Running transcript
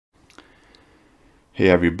Hey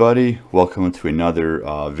everybody, welcome to another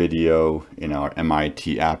video in our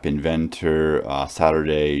MIT App Inventor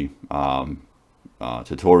Saturday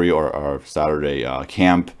tutorial or our Saturday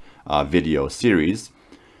camp video series.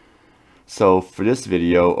 So for this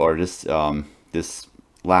video or this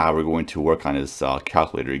lab, we're going to work on this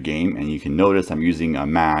calculator game, and you can notice I'm using a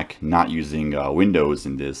Mac, not using Windows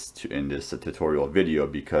in this tutorial video,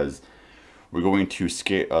 because we're going to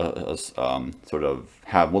sort of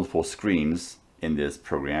have multiple screens in this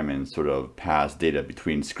program and sort of pass data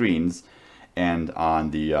between screens. And on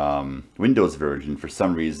the Windows version, for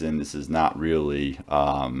some reason, this is not really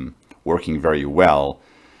working very well.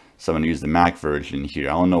 So I'm going to use the Mac version here.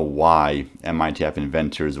 I don't know why MIT App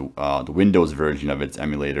Inventor's the Windows version of its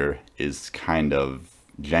emulator is kind of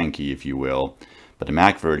janky, if you will. But the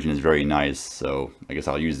Mac version is very nice, so I guess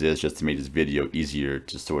I'll use this just to make this video easier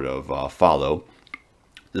to sort of follow.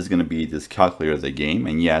 This is going to be this calculator of the game,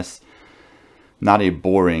 and yes, not a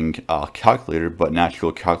boring calculator, but an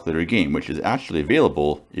actual calculator game, which is actually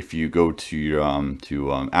available if you go to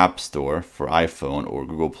your App Store for iPhone or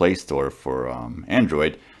Google Play Store for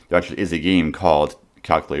Android. There actually is a game called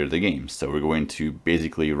Calculator the Game. So we're going to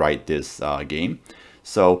basically write this game.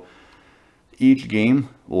 So each game,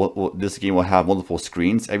 this game will have multiple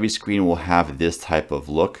screens. Every screen will have this type of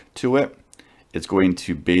look to it. It's going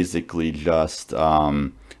to basically just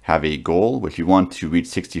have a goal, which you want to reach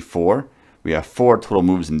 64. We have 4 total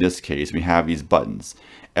moves in this case. We have these buttons.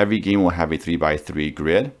 Every game will have a 3x3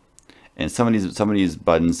 grid, and some of these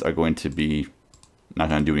buttons are going to be not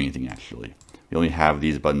going to do anything actually. We only have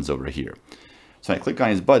these buttons over here. So when I click on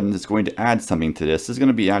these buttons, it's going to add something to this. This is going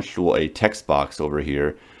to be a text box over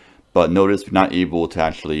here, but notice we're not able to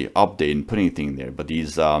actually update and put anything there. But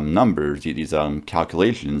these numbers, these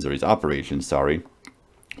calculations, or these operations, sorry,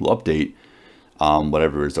 will update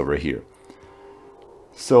whatever is over here.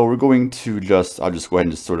 So we're going to I'll just go ahead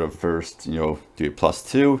and just sort of first, do a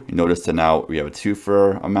 +2. You notice that now we have a 2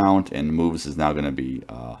 for amount, and moves is now going to be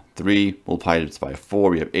 3. Multiplied by 4,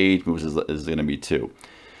 we have 8. Moves is going to be 2.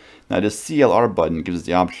 Now this CLR button gives us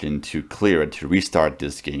the option to clear it, to restart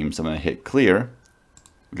this game. So I'm going to hit clear,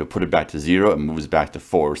 which will put it back to 0 and moves back to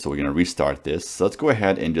 4. So we're going to restart this. So let's go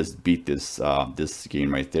ahead and just beat this this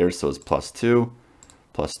game right there. So it's +2,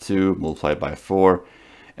 +2, multiplied by 4.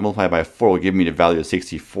 And multiplied by 4 will give me the value of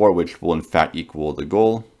 64, which will in fact equal the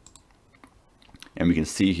goal. And we can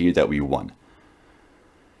see here that we won.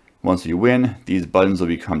 Once we win, these buttons will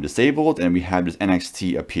become disabled, and we have this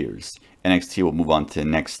NXT appears. NXT will move on to the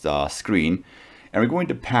next screen. And we're going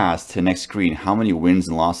to pass to the next screen how many wins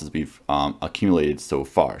and losses we've accumulated so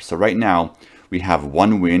far. So right now, we have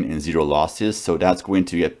 1 win and 0 losses. So that's going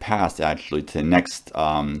to get passed actually to the next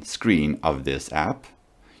screen of this app.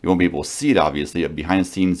 You won't be able to see it, obviously. Behind the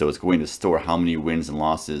scenes, though, it's going to store how many wins and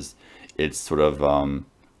losses it's sort of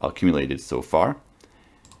accumulated so far.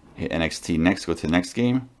 Hit NXT next, go to the next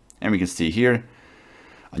game. And we can see here,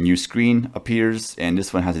 a new screen appears, and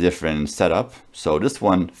this one has a different setup. So this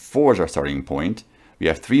one, 4 is our starting point. We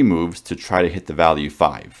have 3 moves to try to hit the value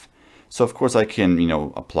 5. So of course I can,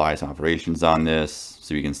 apply some operations on this.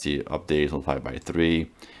 So we can see updates multiplied by 3.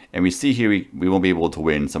 And we see here we won't be able to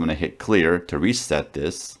win, so I'm going to hit clear to reset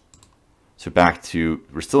this. So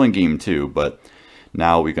we're still in game 2, but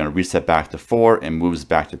now we're going to reset back to 4 and moves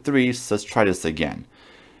back to 3. So let's try this again.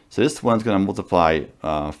 So this one's going to multiply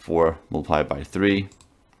 4 multiplied by 3,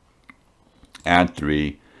 add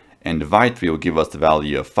 3, and divide 3 will give us the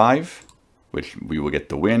value of 5, which we will get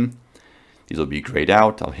the win. These will be grayed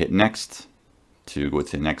out. I'll hit next to go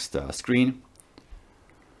to the next screen.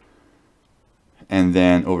 And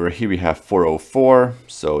then over here we have 404.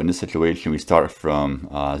 So in this situation, we start from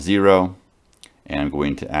 0. And I'm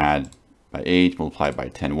going to add by 8, multiply by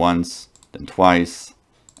 10 once, then twice,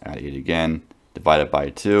 add 8 again, divided by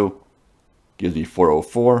 2. Gives me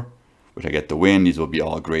 404, which I get the win. These will be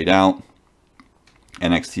all grayed out.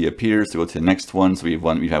 NXT appears to go to the next one. So we've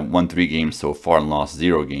won 3 games so far and lost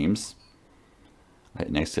 0 games.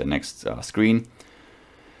 Hit next to the next screen.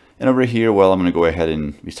 And over here, well, I'm going to go ahead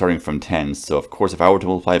and be starting from 10. So of course, if I were to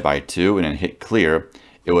multiply by 2 and then hit clear,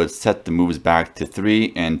 it would set the moves back to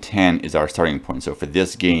 3, and 10 is our starting point. So for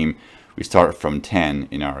this game, we start from 10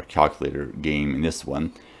 in our calculator game in this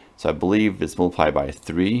one. So I believe it's multiplied by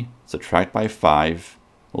 3, subtract by 5,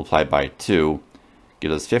 multiplied by 2,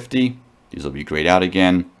 gives us 50. These will be grayed out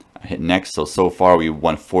again. I hit next. So far we've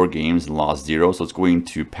won 4 games and lost 0. So it's going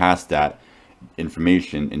to pass that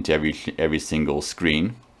information into every single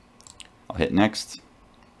screen. I'll hit next.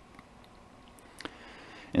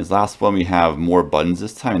 In this last one, we have more buttons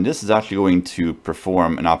this time, and this is actually going to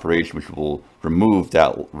perform an operation which will remove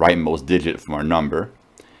that rightmost digit from our number.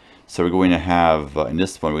 So we're going to have, in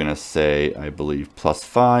this one, we're going to say, I believe,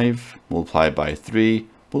 +5 multiplied by 3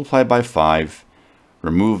 multiplied by 5.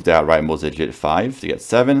 Remove that rightmost digit 5 to get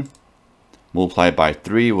 7. Multiplied by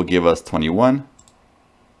 3 will give us 21.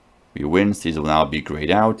 We win, so these will now be grayed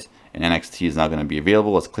out. And NXT is now going to be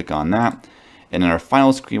available. Let's click on that. And in our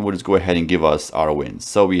final screen, we'll just go ahead and give us our wins.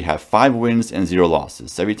 So we have 5 wins and 0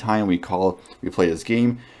 losses. So every time we play this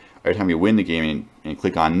game, every time we win the game and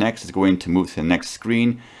click on next, it's going to move to the next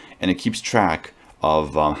screen. And it keeps track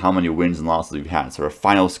of how many wins and losses we've had. So our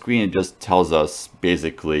final screen, it just tells us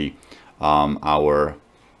basically our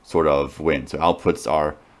sort of wins. So it outputs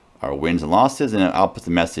our wins and losses, and it outputs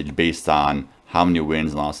the message based on how many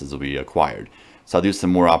wins and losses we acquired. So I'll do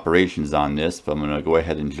some more operations on this, but I'm going to go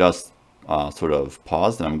ahead and just sort of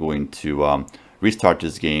pause, and I'm going to restart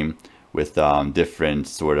this game with different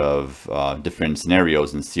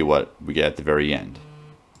scenarios and see what we get at the very end.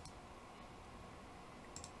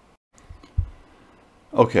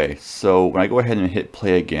 Okay, so when I go ahead and hit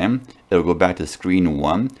play again, it'll go back to screen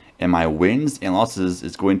 1, and my wins and losses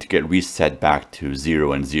is going to get reset back to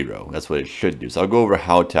 0 and 0. That's what it should do. So I'll go over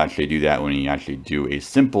how to actually do that when you actually do a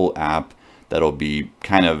simple app that'll be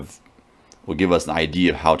will give us an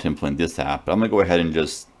idea of how to implement this app. But I'm going to go ahead and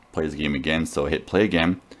just play this game again. So hit play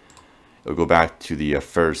again. It'll go back to the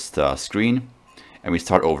first screen, and we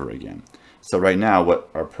start over again. So right now, what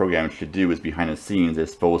our program should do is behind the scenes,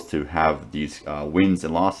 it's supposed to have these wins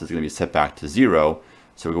and losses going to be set back to 0.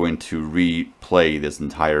 So we're going to replay this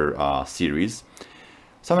entire series.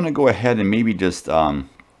 So I'm going to go ahead and maybe just, I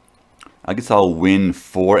guess I'll win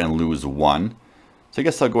 4 and lose 1. So I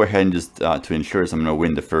guess I'll go ahead and just, to ensure this, I'm going to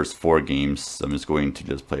win the first 4 games. So I'm just going to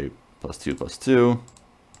just play +2, +2.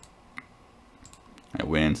 I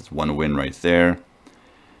win, so it's 1 win right there.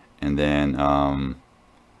 And then,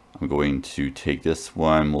 I'm going to take this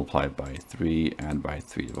one, multiply by 3, add by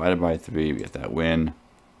 3, divided by 3. We get that win.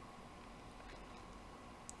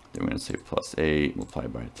 Then we're going to say +8,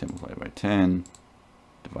 multiplied by 10, multiplied by 10,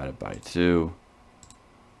 divided by 2.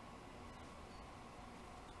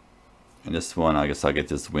 And this one, I guess I'll get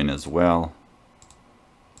this win as well.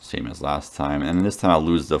 Same as last time. And this time I'll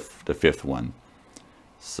lose the 5th one.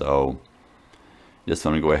 So this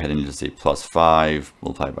one, we go ahead and just say +5,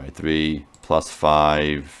 multiplied by 3,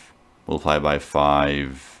 +5, multiplied by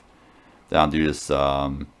 5. Then I'll do this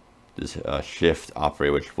shift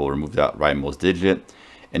operator, which will remove that rightmost digit.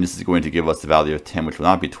 And this is going to give us the value of 10, which will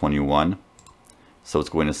not be 21. So it's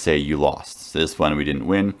going to say you lost. So this one we didn't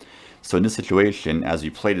win. So in this situation, as we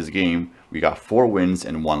play this game, we got 4 wins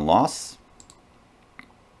and 1 loss.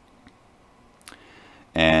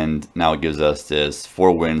 And now it gives us this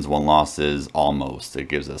 4 wins, 1 losses, almost. It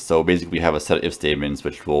gives us, so basically we have a set of if statements,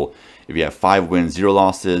 which will, if you have 5 wins, 0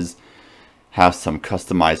 losses, have some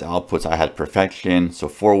customized outputs. I had perfection. So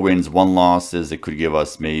 4 wins, 1 losses. It could give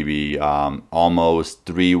us maybe almost.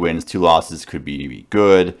 3 wins, 2 losses could be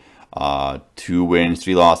good. 2 wins,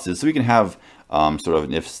 3 losses. So we can have sort of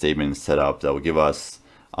an if statement set up that will give us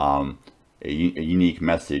a unique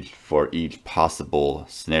message for each possible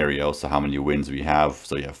scenario. So how many wins we have.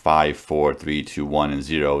 So you have 5, 4, 3, 2, 1, and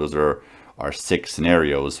 0. Those are our 6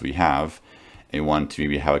 scenarios we have. And we want to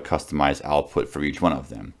maybe have a customized output for each one of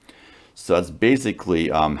them. So that's basically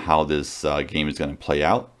how this game is going to play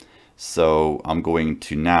out. So I'm going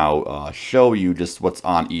to now show you just what's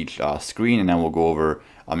on each screen, and then we'll go over,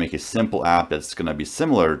 I'll make a simple app that's going to be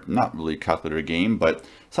similar, not really a calculator game, but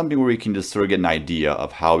something where we can just sort of get an idea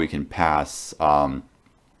of how we can pass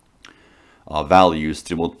values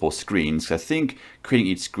to multiple screens. I think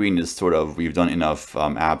creating each screen is sort of, we've done enough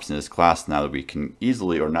apps in this class now that we can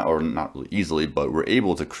easily, or not really easily, but we're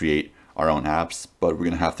able to create our own apps, but we're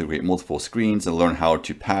going to have to create multiple screens and learn how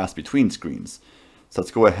to pass between screens. So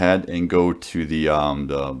let's go ahead and go to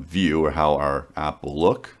the view, or how our app will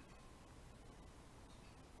look.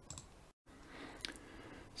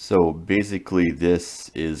 So basically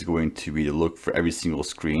this is going to be the look for every single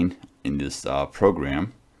screen in this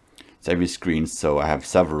program. It's every screen, so I have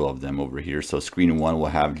several of them over here. So screen 1 will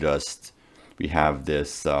have just, we have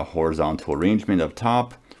this horizontal arrangement up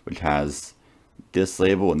top, which has this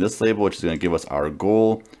label and this label, which is going to give us our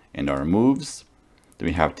goal and our moves. Then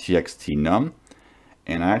we have txt_num,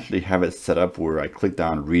 and I actually have it set up where I clicked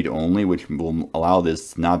on read only, which will allow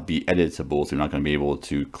this to not be editable, so you're not going to be able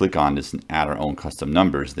to click on this and add our own custom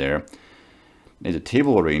numbers there. There's a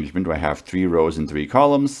table arrangement where I have 3 rows and 3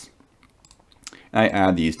 columns. And I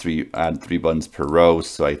add these 3 buttons per row,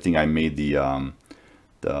 so I think I made the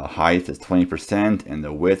height is 20% and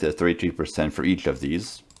the width is 33% for each of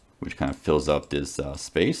these, which kind of fills up this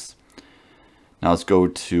space. Now let's go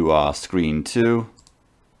to screen 2.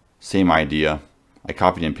 Same idea. I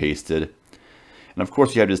copied and pasted. And of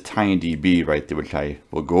course, you have this tinyDB right there, which I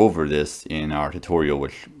will go over this in our tutorial,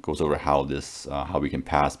 which goes over how how we can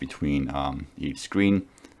pass between each screen.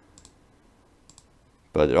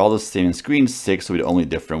 But they're all the same. In screen 6, so the only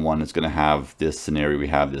different one is going to have this scenario. We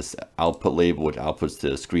have this output label, which outputs to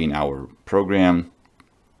the screen our program.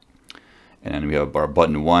 And then we have our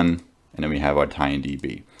button 1, and then we have our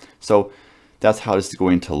tinyDB. So that's how this is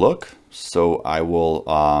going to look. So I will,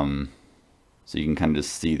 so you can kind of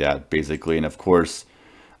just see that basically. And of course,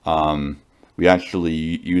 we actually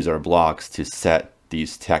use our blocks to set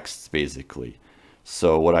these texts basically.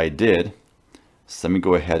 So what I did, so let me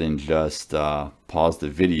go ahead and just pause the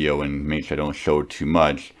video and make sure I don't show too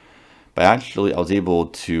much. But actually I was able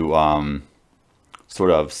to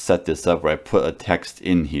sort of set this up where I put a text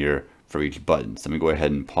in here for each button. So let me go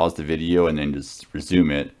ahead and pause the video and then just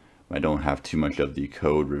resume it. I don't have too much of the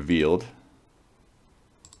code revealed.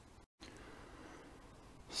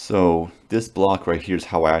 So this block right here is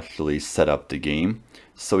how I actually set up the game.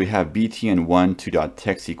 So we have btn1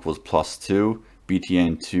 2.text equals +2,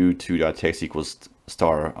 btn2 2.text equals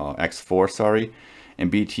star x4, sorry,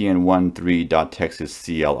 and btn1 3.text is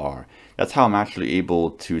CLR. That's how I'm actually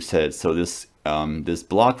able to set it. So this this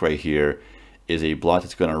block right here is a block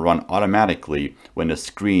that's going to run automatically when the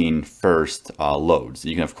screen first loads.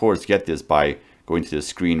 You can of course get this by going to the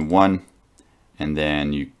screen 1 and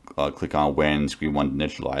then you click on when screen 1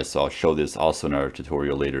 initialized. So I'll show this also in our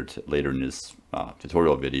tutorial later in this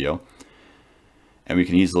tutorial video. And we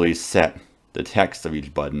can easily set the text of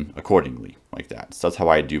each button accordingly like that. So that's how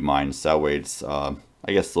I do mine. So that way it's I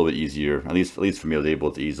guess a little bit easier, at least for me. I was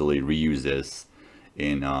able to easily reuse this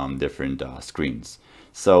in different screens.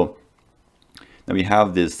 So then we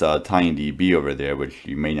have this tinyDB over there, which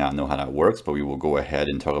you may not know how that works, but we will go ahead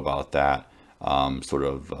and talk about that sort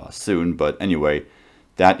of soon. But anyway,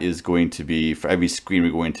 that is going to be for every screen.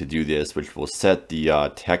 We're going to do this, which will set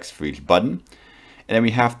the text for each button. And then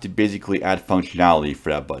we have to basically add functionality for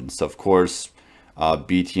that button. So of course,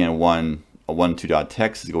 btn1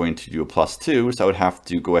 2.text is going to do a +2. So I would have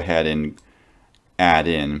to go ahead and add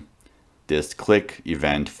in this click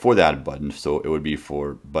event for that button. So it would be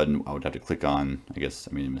for button, I would have to click on, I guess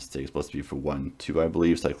I made a mistake, it's supposed to be for 1, 2, I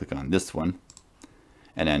believe. So I click on this one.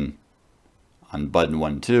 And then on button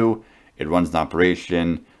 1, 2, it runs an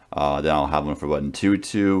operation. Then I'll have one for button 2,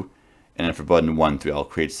 2. And then for button 1, 3, I'll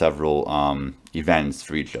create several events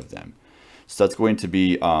for each of them. So that's going to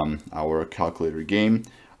be our calculator game.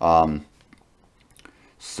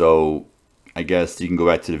 So I guess you can go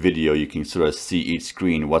back to the video. You can sort of see each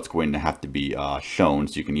screen, what's going to have to be shown.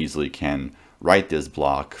 So you can easily write this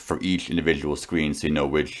block for each individual screen so you know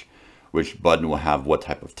which button will have what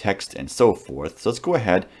type of text and so forth. So let's go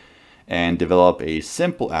ahead and develop a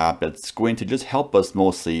simple app that's going to just help us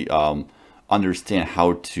mostly understand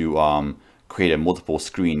how to create a multiple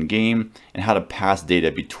screen game and how to pass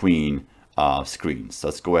data between screens. So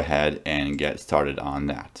let's go ahead and get started on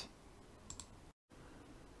that.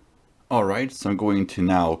 All right, so I'm going to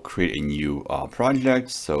now create a new project.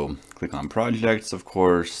 So click on projects, of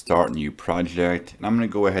course, start new project. And I'm going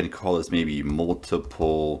to go ahead and call this maybe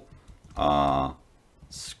multiple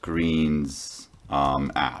screens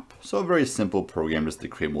app. So a very simple program just to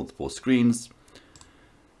create multiple screens.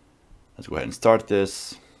 Let's go ahead and start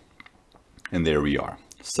this. And there we are.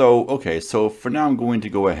 So, okay, so for now I'm going to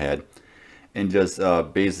go ahead and just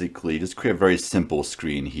basically just create a very simple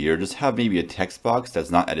screen here. Just have maybe a text box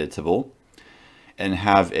that's not editable and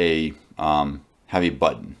have a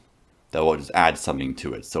button that will just add something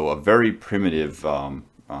to it. So a very primitive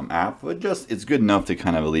app, but just it's good enough to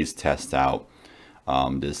kind of at least test out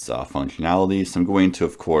this functionality. So I'm going to,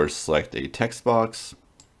 of course, select a text box,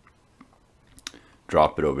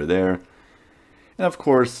 drop it over there. And of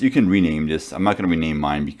course, you can rename this. I'm not going to rename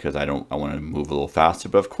mine because I want to move a little faster.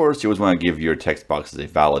 But of course, you always want to give your text boxes a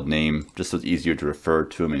valid name, just so it's easier to refer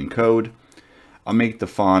to them in code. I'll make the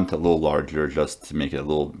font a little larger just to make it a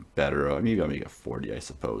little better. Maybe I'll make it 40, I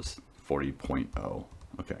suppose. 40.0.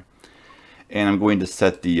 Okay. And I'm going to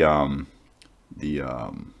set the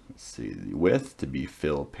let's see, the width to be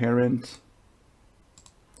fill parent.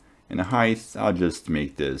 And the height, I'll just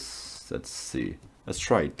make this, let's see. Let's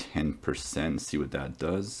try 10%, see what that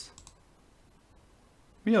does.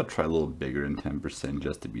 Maybe I'll try a little bigger than 10%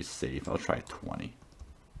 just to be safe. I'll try 20.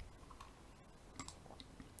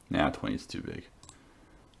 Nah, 20 is too big.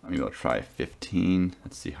 Maybe I'll try 15.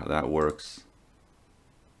 Let's see how that works.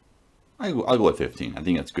 I'll go with 15. I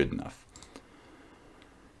think that's good enough.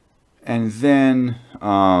 And then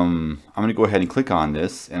I'm going to go ahead and click on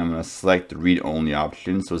this, and I'm going to select the read-only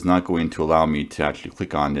option. So it's not going to allow me to actually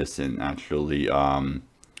click on this and actually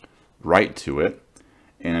write to it.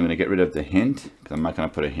 And I'm going to get rid of the hint because I'm not going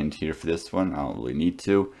to put a hint here for this one. I don't really need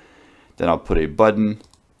to. Then I'll put a button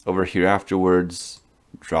over here afterwards,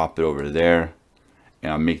 drop it over there,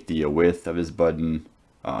 and I'll make the width of this button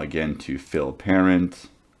again to fill parent.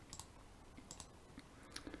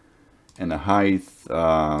 And the height,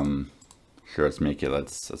 sure, let's make it,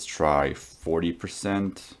 let's try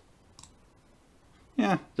 40%.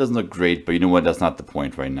 Yeah, doesn't look great, but you know what? That's not the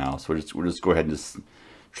point right now. So we'll just go ahead and just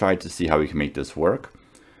try to see how we can make this work.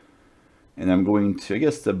 And I'm going to, I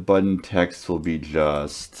guess the button text will be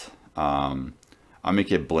just, I'll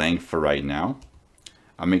make it blank for right now.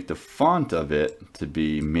 I'll make the font of it to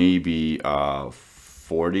be maybe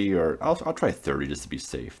 40, or I'll try 30 just to be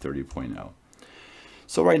safe, 30.0.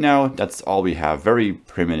 So right now, that's all we have, very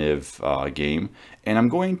primitive game. And I'm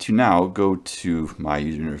going to now go to my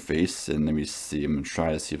user interface and let me see, I'm gonna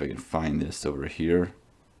try to see if I can find this over here.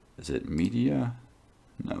 Is it media?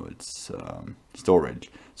 No, it's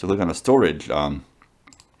storage. So click on the storage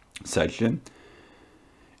section.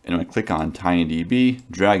 And I'm gonna click on tinyDB,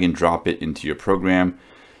 drag and drop it into your program.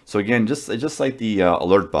 So again, just like the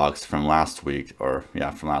alert box from last week, or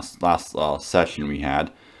yeah, from last session we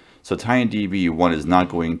had. So tinyDB 1 is not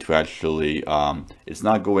going to actually, it's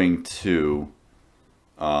not going to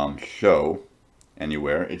show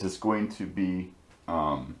anywhere. It's just going to be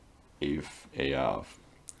a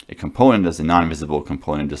component as a non-visible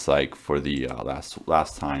component, just like for the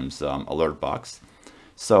last time's alert box.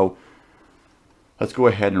 So let's go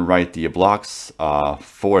ahead and write the blocks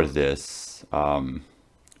for this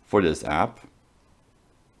app.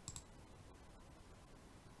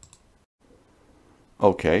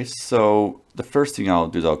 Okay, so the first thing I'll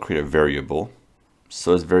do is I'll create a variable.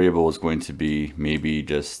 So this variable is going to be maybe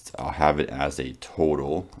just, I'll have it as a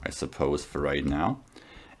total, I suppose, for right now.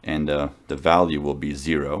 And the value will be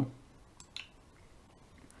 0.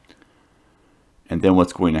 And then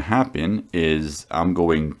what's going to happen is I'm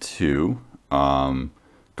going to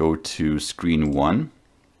go to screen 1,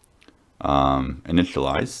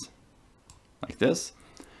 initialize, like this.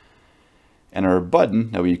 And our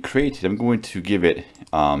button that we created, I'm going to give it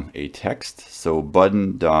a text. So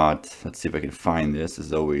button dot, let's see if I can find this.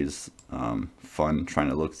 It's always fun trying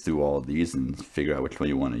to look through all of these and figure out which one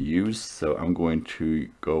you want to use. So I'm going to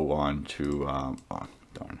go on to, oh,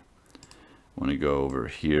 darn. I want to go over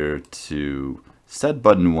here to set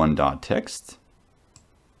button 1 dot text.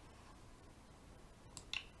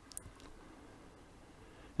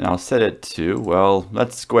 And I'll set it to, well,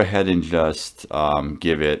 let's go ahead and just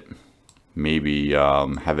give it, maybe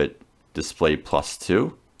have it display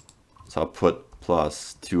 +2. So I'll put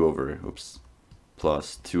 +2 over, oops,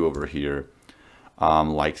 +2 over here,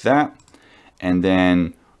 like that. And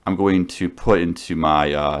then I'm going to put into my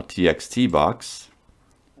txt box.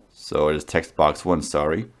 So it is text box 1,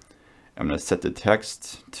 sorry. I'm going to set the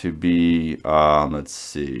text to be, let's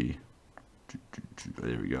see,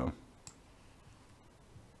 there we go.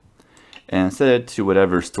 And set it to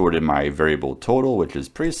whatever stored in my variable total, which is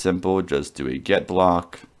pretty simple. Just do a get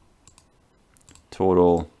block,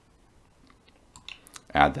 total,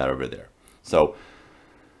 add that over there. So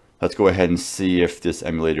let's go ahead and see if this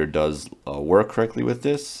emulator does work correctly with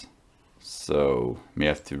this. So may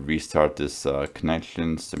have to restart this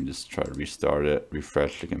connection. So let me just try to restart it,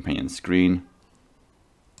 refresh the companion screen.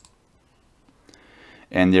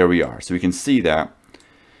 And there we are. So we can see that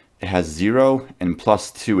it has 0 and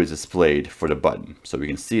 +2 is displayed for the button. So we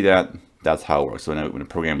can see that that's how it works. So when the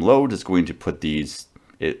program loads, it's going to put these,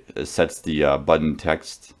 it sets the button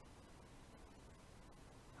text.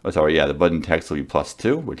 Oh, sorry, yeah, the button text will be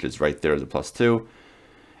 +2, which is right there as a +2.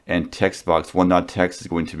 And text box 1.text is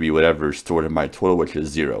going to be whatever is stored in my total, which is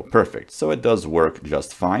 0. Perfect. So it does work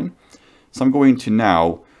just fine. So I'm going to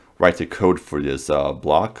now write the code for this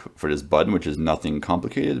block, for this button, which is nothing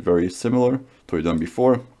complicated, very similar to what we've done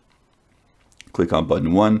before. Click on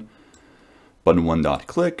button 1, button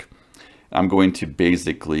 1.click. I'm going to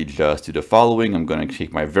basically just do the following. I'm going to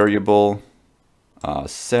take my variable,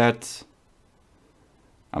 set.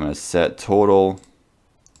 I'm going to set total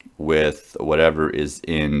with whatever is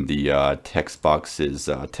in the text box's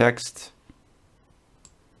text,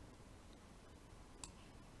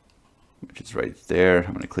 which is right there.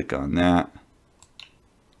 I'm going to click on that.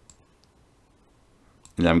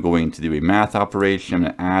 And then I'm going to do a math operation. I'm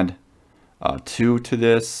going to add 2 to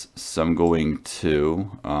this. So I'm going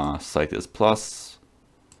to select this plus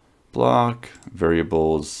block,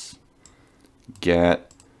 variables,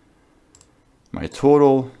 get my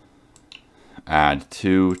total, add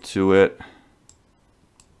 2 to it.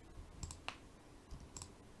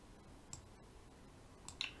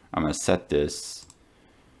 I'm going to set this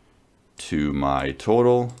to my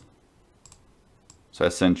total. So So I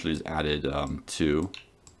essentially just added 2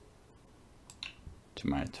 to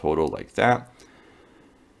my total like that.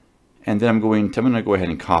 And then I'm going to go ahead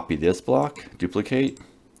and copy this block, duplicate.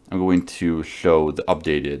 I'm going to show the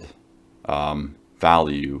updated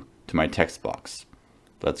value to my text box.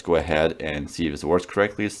 Let's go ahead and see if this works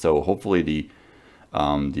correctly. So hopefully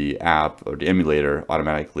the app or the emulator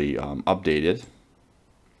automatically updated.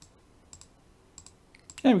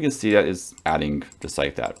 And we can see that it's adding just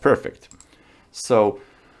like that. Perfect. So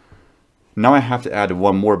now I have to add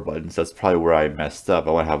one more button. So that's probably where I messed up.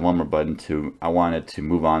 I want to have one more button I want it to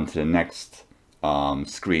move on to the next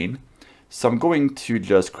screen. So I'm going to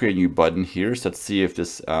just create a new button here. So let's see if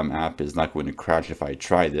this app is not going to crash if I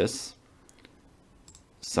try this.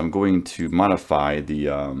 So I'm going to modify the,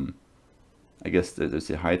 I guess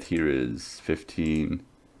the height here is 15.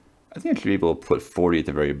 I think I should be able to put 40 at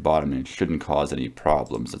the very bottom and it shouldn't cause any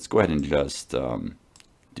problems. Let's go ahead and just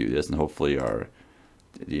do this, and hopefully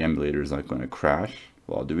the emulator is not going to crash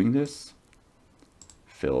while doing this.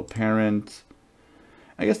 Fill parent.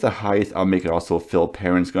 I guess the height, I'll make it also fill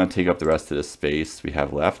parent. It's going to take up the rest of the space we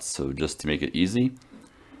have left, so just to make it easy.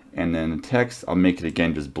 And then the text, I'll make it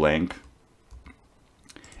again just blank.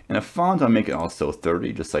 And a font, I'll make it also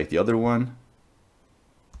 30, just like the other one.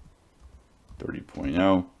 30.0.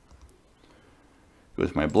 Go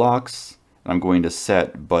with my blocks. I'm going to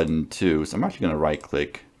set button 2. So I'm actually going to right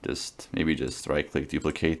click, maybe just right click,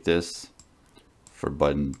 duplicate this for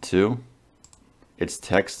button 2. Its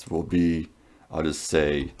text will be, I'll just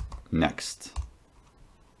say next.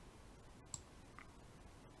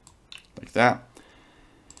 Like that.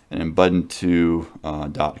 And then button 2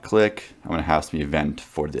 dot click, I'm going to have some event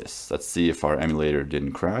for this. Let's see if our emulator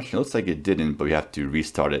didn't crash. It looks like it didn't, but we have to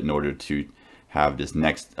restart it in order to have this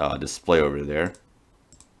next display over there.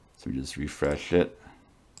 So we just refresh it.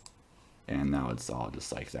 And now it's all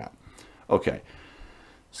just like that. Okay.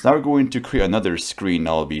 So now we're going to create another screen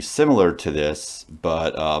that will be similar to this,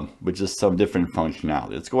 but with just some different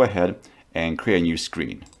functionality. Let's go ahead and create a new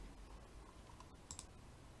screen.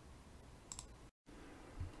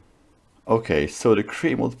 Okay, so to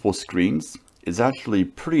create multiple screens is actually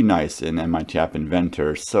pretty nice in MIT App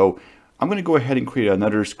Inventor. So I'm going to go ahead and create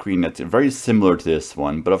another screen that's very similar to this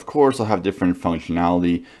one, but of course I'll have different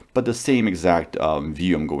functionality, but the same exact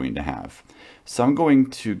view I'm going to have. So I'm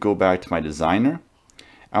going to go back to my designer.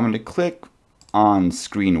 I'm going to click on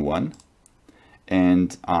screen 1,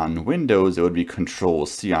 and on Windows it would be Control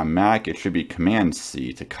C. On Mac it should be Command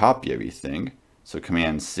C to copy everything. So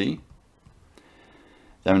Command C.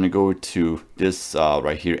 Then I'm going to go to this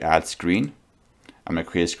right here, Add Screen. I'm going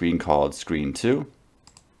to create a screen called Screen 2.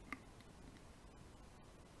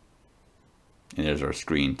 And there's our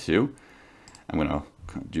Screen 2. I'm going to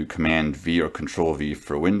do Command V or Control V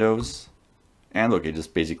for Windows. And look, it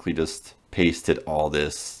just basically just pasted all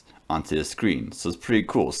this onto the screen. So it's pretty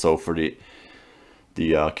cool. So for the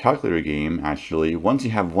calculator game, actually, once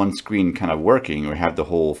you have one screen kind of working or have the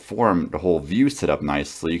whole view set up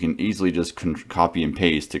nicely, you can easily just copy and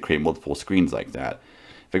paste to create multiple screens like that.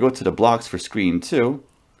 If I go to the blocks for screen 2,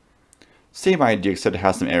 same idea, except it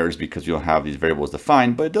has some errors because you don't have these variables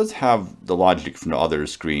defined, but it does have the logic from the other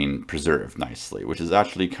screen preserved nicely, which is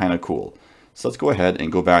actually kind of cool. So let's go ahead and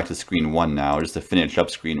go back to screen 1 now, just to finish up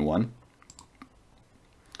screen 1.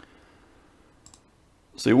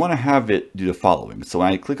 So you want to have it do the following. So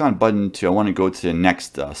when I click on button 2, I want to go to the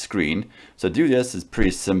next screen. So to do this is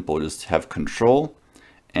pretty simple. Just have Control,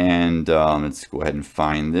 and let's go ahead and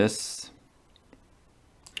find this.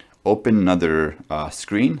 Open another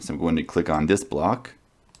screen. So I'm going to click on this block.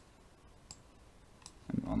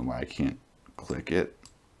 I don't know why I can't click it.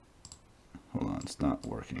 Hold on, it's not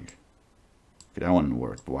working. Okay, that one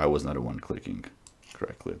worked, but why was another one clicking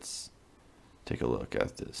correctly? Let's take a look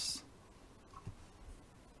at this.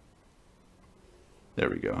 There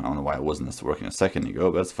we go. I don't know why it wasn't working a second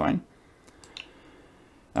ago, but that's fine.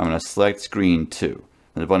 I'm going to select screen 2.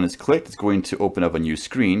 When the button is clicked, it's going to open up a new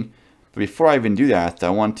screen. But before I even do that, I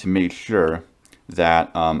want to make sure that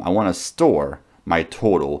I want to store my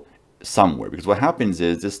total somewhere. Because what happens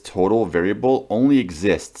is this total variable only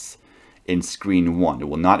exists in screen 1. It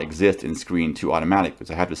will not exist in screen 2 automatically.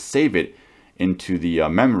 So I have to save it into the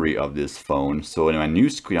memory of this phone. So in my new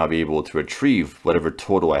screen, I'll be able to retrieve whatever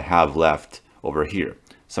total I have left over here.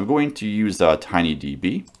 So I'm going to use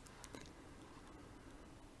tinyDB.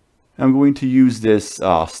 I'm going to use this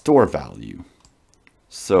store value.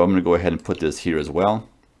 So I'm going to go ahead and put this here as well.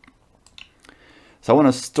 So I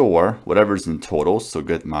want to store whatever's in total. So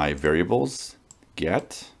get my variables,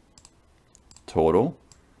 get total.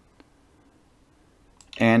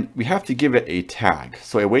 And we have to give it a tag.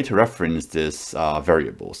 So a way to reference this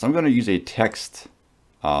variable. So I'm going to use a text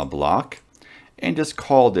block and just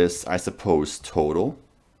call this, I suppose, total.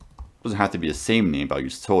 Doesn't have to be the same name, but I'll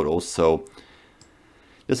use total. So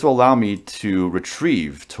this will allow me to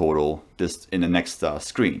retrieve total this in the next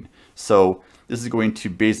screen. So this is going to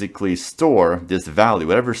basically store this value.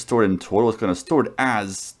 Whatever's stored in total is going to store it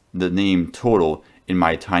as the name total in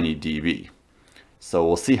my tinyDB. So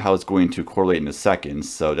we'll see how it's going to correlate in a second.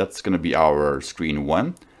 So that's going to be our screen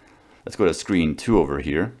 1. Let's go to screen 2 over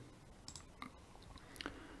here.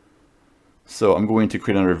 So I'm going to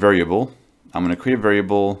create another variable. I'm going to create a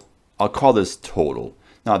variable. I'll call this total.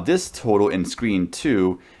 Now this total in screen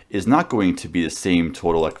 2 is not going to be the same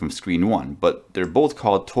total like from screen 1, but they're both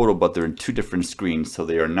called total, but they're in 2 different screens, so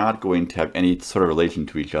they are not going to have any sort of relation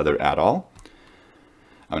to each other at all.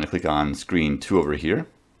 I'm going to click on screen 2 over here.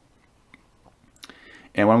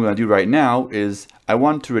 And what I'm going to do right now is I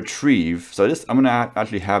want to retrieve, so this, I'm going to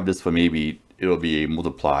actually have this one, maybe it'll be a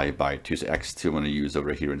multiply by 2, so x2 I'm going to use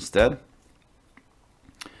over here instead.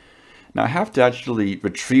 Now I have to actually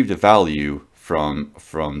retrieve the value from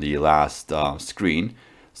the last screen.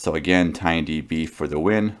 So again, tinyDB for the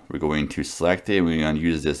win. We're going to select it and we're going to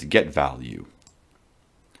use this get value.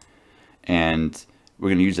 And we're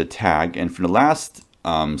going to use a tag. And for the last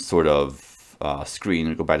screen,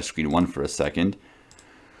 we'll go back to screen 1 for a second.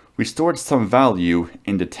 We stored some value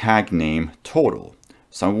in the tag name total.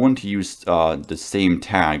 So I'm going to use the same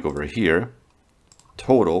tag over here,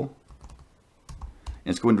 total.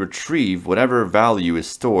 And it's going to retrieve whatever value is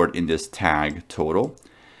stored in this tag total.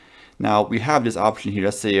 Now we have this option here.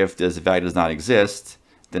 Let's say if this value does not exist,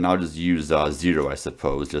 then I'll just use 0, I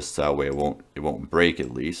suppose, just that way it won't break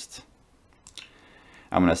at least.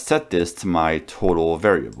 I'm going to set this to my total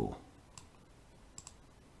variable.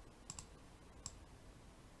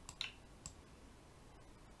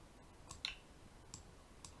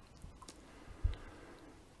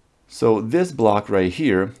 So this block right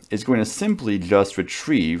here is going to simply just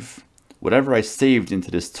retrieve whatever I saved into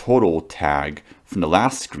this total tag from the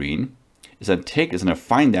last screen. It's going to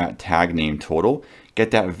find that tag name total, get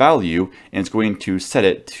that value, and it's going to set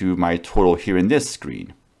it to my total here in this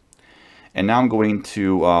screen. And now I'm going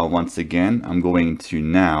to, once again, I'm going to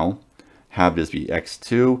now have this be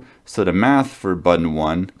x2. So the math for button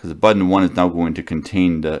 1, because button 1 is now going to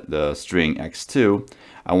contain the string x2,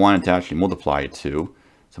 I want it to actually multiply it to.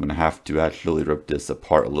 So I'm going to have to actually rip this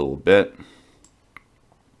apart a little bit.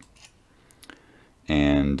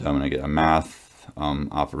 And I'm going to get a math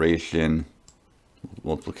operation,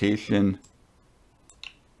 multiplication.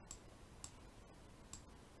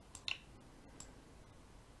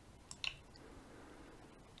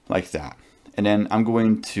 Like that. And then I'm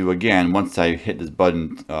going to, again, once I hit this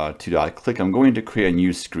button, 2-dot click, I'm going to create a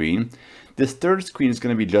new screen. This third screen is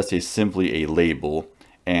going to be just simply a label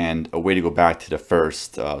and a way to go back to the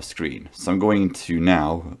first screen. So I'm going to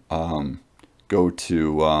now go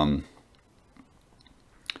to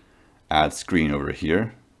add screen over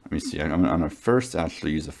here. Let me see, I'm going to first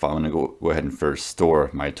actually use a file. I'm going to go ahead and first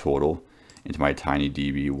store my total into my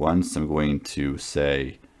tinyDB once. I'm going to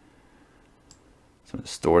say, so I'm going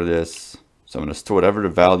to store this. So I'm going to store whatever the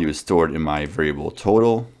value is stored in my variable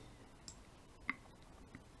total.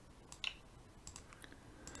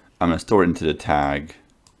 I'm going to store it into the tag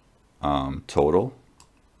total.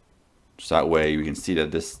 So that way we can see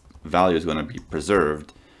that this value is going to be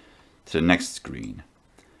preserved to the next screen.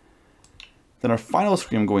 Then our final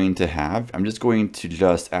screen I'm going to have, I'm just going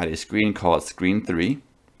to add a screen, call it screen 3.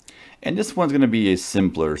 And this one's going to be a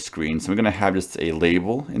simpler screen. So I'm going to have just a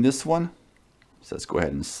label in this one. So let's go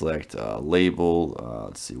ahead and select label.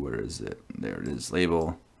 Let's see, where is it? There it is,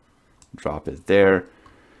 label. Drop it there.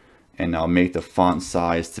 And I'll make the font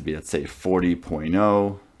size to be, let's say,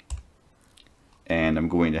 40.0. And I'm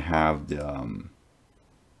going to have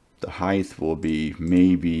the height will be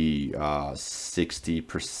maybe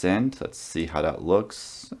 60%. Let's see how that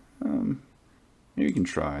looks. Maybe we can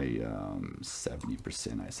try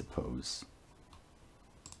 70%, I suppose.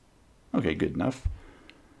 Okay, good enough.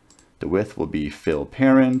 The width will be fill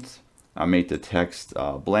parent. I'll make the text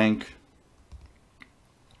blank.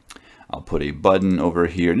 I'll put a button over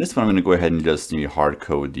here. And this one I'm going to go ahead and just hard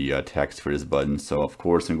code the text for this button. So of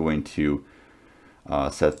course I'm going to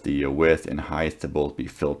set the width and height to both be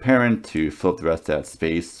fill parent. To fill up the rest of that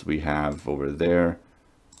space we have over there,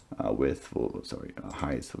 height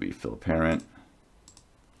will be fill parent.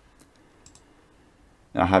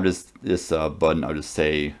 Now I have this button. I'll just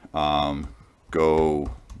say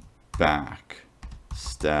go back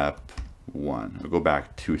step 1, or go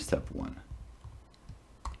back to step 1.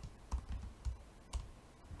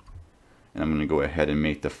 And I'm going to go ahead and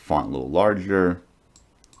make the font a little larger.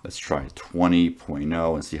 Let's try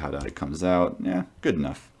 20.0 and see how that comes out. Yeah, good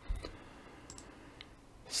enough.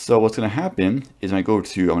 So what's going to happen is I'm going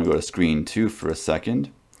to go to screen 2 for a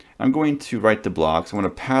second. I'm going to write the blocks. I'm going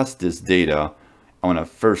to pass this data. I want to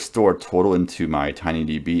first store total into my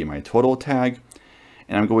tinyDB in my total tag.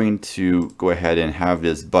 And I'm going to go ahead and have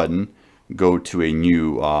this button go to a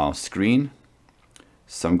new screen.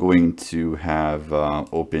 So I'm going to have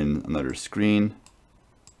open another screen.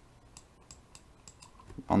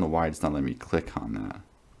 I don't know why it's not letting me click on that.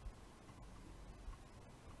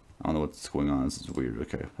 I don't know what's going on. This is weird.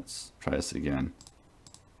 Okay, let's try this again.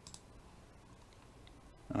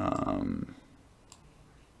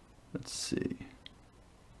 Let's see.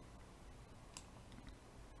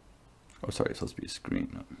 Oh, sorry, it's supposed to be a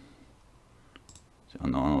screen. I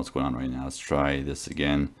don't know what's going on right now. Let's try this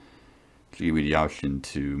again. To give you the option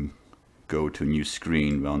to go to a new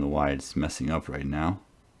screen. I don't know why it's messing up right now.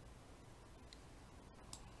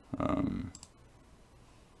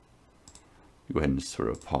 Go ahead and just sort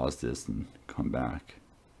of pause this and come back.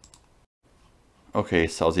 Okay,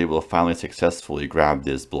 so I was able to finally successfully grab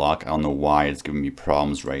this block. I don't know why it's giving me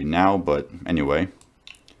problems right now, but anyway,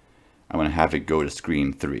 I'm going to have it go to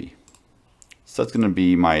screen 3. So that's going to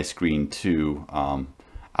be my screen 2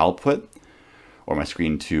 output, or my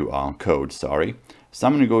screen 2 code, sorry. So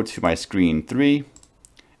I'm going to go to my screen 3,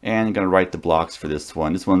 and I'm going to write the blocks for this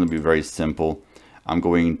one. This one will be very simple. I'm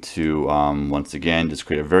going to, once again, just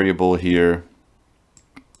create a variable here.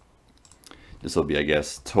 This will be, I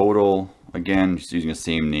guess, total. Again, just using the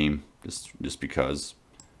same name, just because.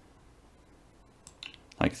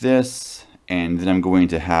 Like this. And then I'm going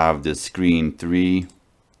to have this screen 3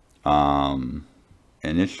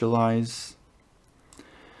 initialize.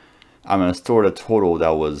 I'm going to store the total that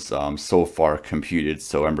was so far computed.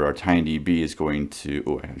 So remember, our tinyDB is going to,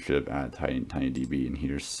 oh, I should have added tinyDB in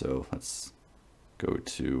here. So let's go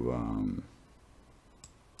to,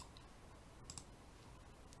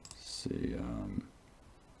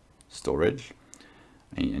 storage.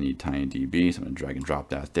 I need tinyDB, so I'm going to drag and drop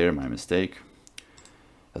that there, my mistake.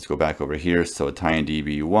 Let's go back over here. So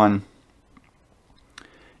tinyDB1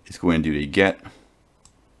 is going to do a get.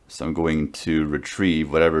 So I'm going to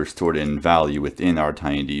retrieve whatever is stored in value within our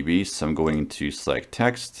tinyDB. So I'm going to select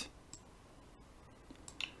text.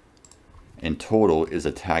 And total is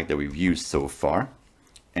a tag that we've used so far.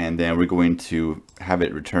 And then we're going to have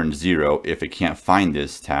it return 0 if it can't find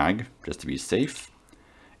this tag, just to be safe.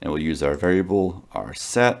 And we'll use our variable, our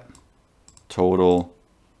set, total,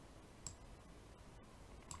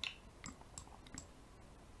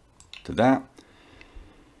 to that.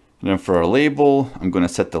 And then for our label, I'm going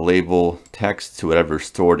to set the label text to whatever is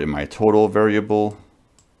stored in my total variable.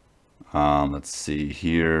 Let's see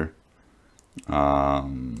here. There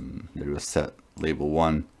we go, set label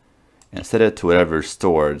 1. And set it to whatever is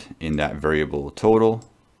stored in that variable total.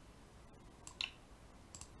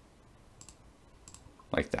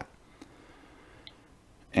 Like that.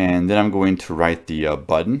 And then I'm going to write the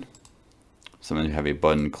button. So I'm going to have a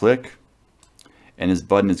button click. And this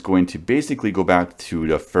button is going to basically go back to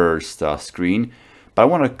the first screen. But I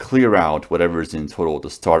want to clear out whatever is in total to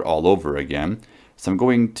start all over again. So I'm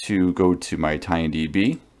going to go to my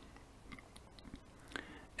tinyDB.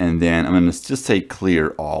 And then I'm going to just say clear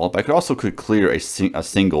all. But I could clear a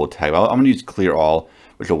single tag. I'm going to use clear all,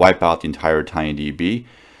 which will wipe out the entire tinyDB.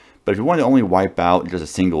 But if you want to only wipe out just a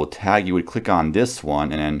single tag, you would click on this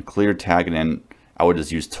one and then clear tag, and then I would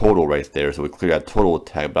just use total right there. So it would clear that total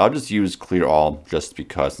tag. But I'll just use clear all just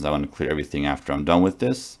because, since I want to clear everything after I'm done with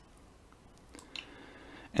this.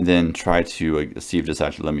 And then try to see if this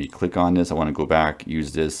actually let me click on this. I want to go back,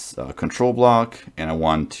 use this control block, and I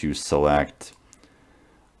want to select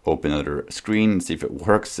open another screen and see if it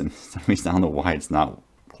works. And for some reason, I don't know why it's not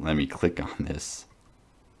letting me click on this.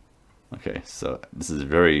 Okay, so this is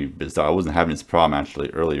very bizarre. I wasn't having this problem actually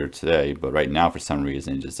earlier today, but right now for some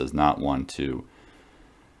reason it just does not want to.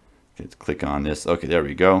 Okay, let's click on this. Okay, there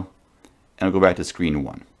we go. And I'll go back to screen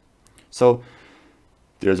 1. So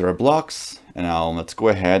there's our blocks, and now let's go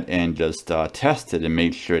ahead and just test it and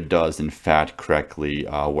make sure it does in fact correctly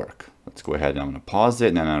work. Let's go ahead and I'm going to pause it,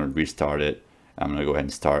 and then I'm going to restart it. I'm going to go ahead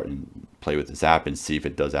and start and play with this app and see if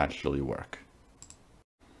it does actually work.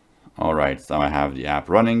 All right, so I have the app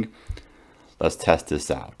running. Let's test this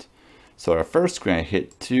out. So our first screen, I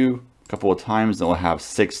hit 2 a couple of times, and we'll have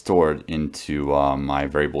 6 stored into my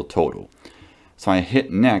variable total. So I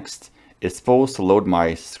hit next. It's supposed to load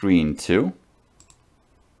my screen 2.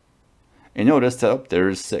 And notice that up there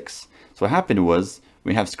is 6. So what happened was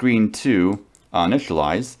we have screen 2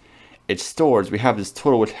 initialized. It stores, we have this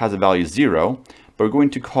total which has a value 0, but we're going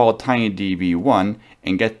to call tinyDB1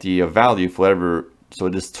 and get the value for whatever so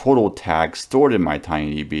this total tag stored in my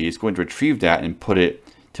tinyDB is going to retrieve that and put it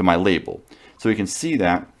to my label. So you can see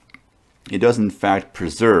that it does in fact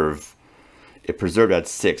preserve. It preserved that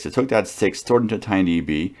 6. It took that 6, stored into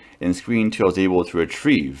tinyDB, and screen 2 I was able to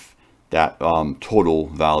retrieve that total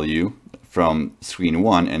value from screen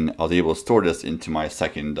 1, and I was able to store this into my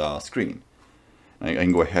second screen. I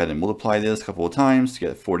can go ahead and multiply this a couple of times to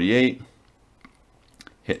get 48.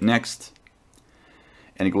 Hit next,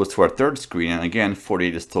 and it goes to our third screen, and again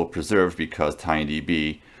 48 is still preserved because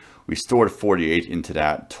tinyDB, we stored 48 into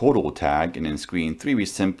that total tag, and in screen 3 we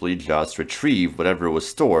simply just retrieve whatever was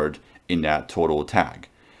stored in that total tag.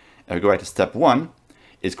 If I go back to step 1,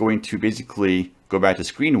 it's going to basically go back to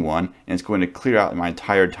screen 1, and it's going to clear out my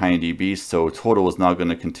entire tinyDB, so total is now going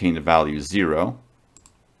to contain the value 0,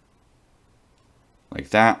 like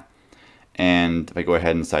that. And if I go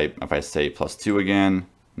ahead and say, if I say +2 again,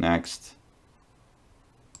 next,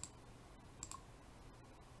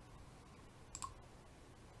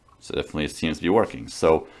 so definitely it seems to be working.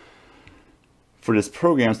 So for this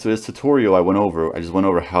program, so this tutorial I just went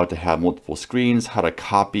over how to have multiple screens, how to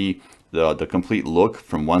copy the complete look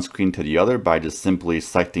from one screen to the other by just simply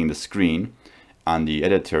selecting the screen on the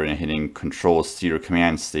editor and hitting Control-C or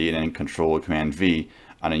Command-C and then Control-Command-V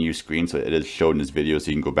on a new screen. So it is showed in this video, so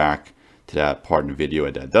you can go back to that part in the video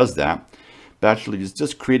that does that. But actually it's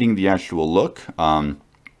just creating the actual look.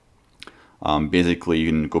 Basically you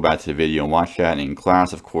can go back to the video and watch that. And in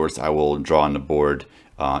class, of course, I will draw on the board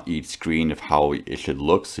each screen of how it should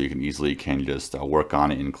look, so you can easily just work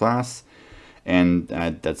on it in class. And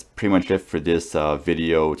that's pretty much it for this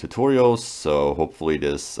video tutorial. So hopefully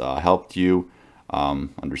this helped you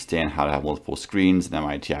understand how to have multiple screens in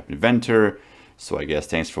MIT App Inventor. So I guess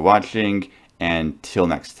thanks for watching, and till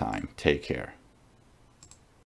next time, take care.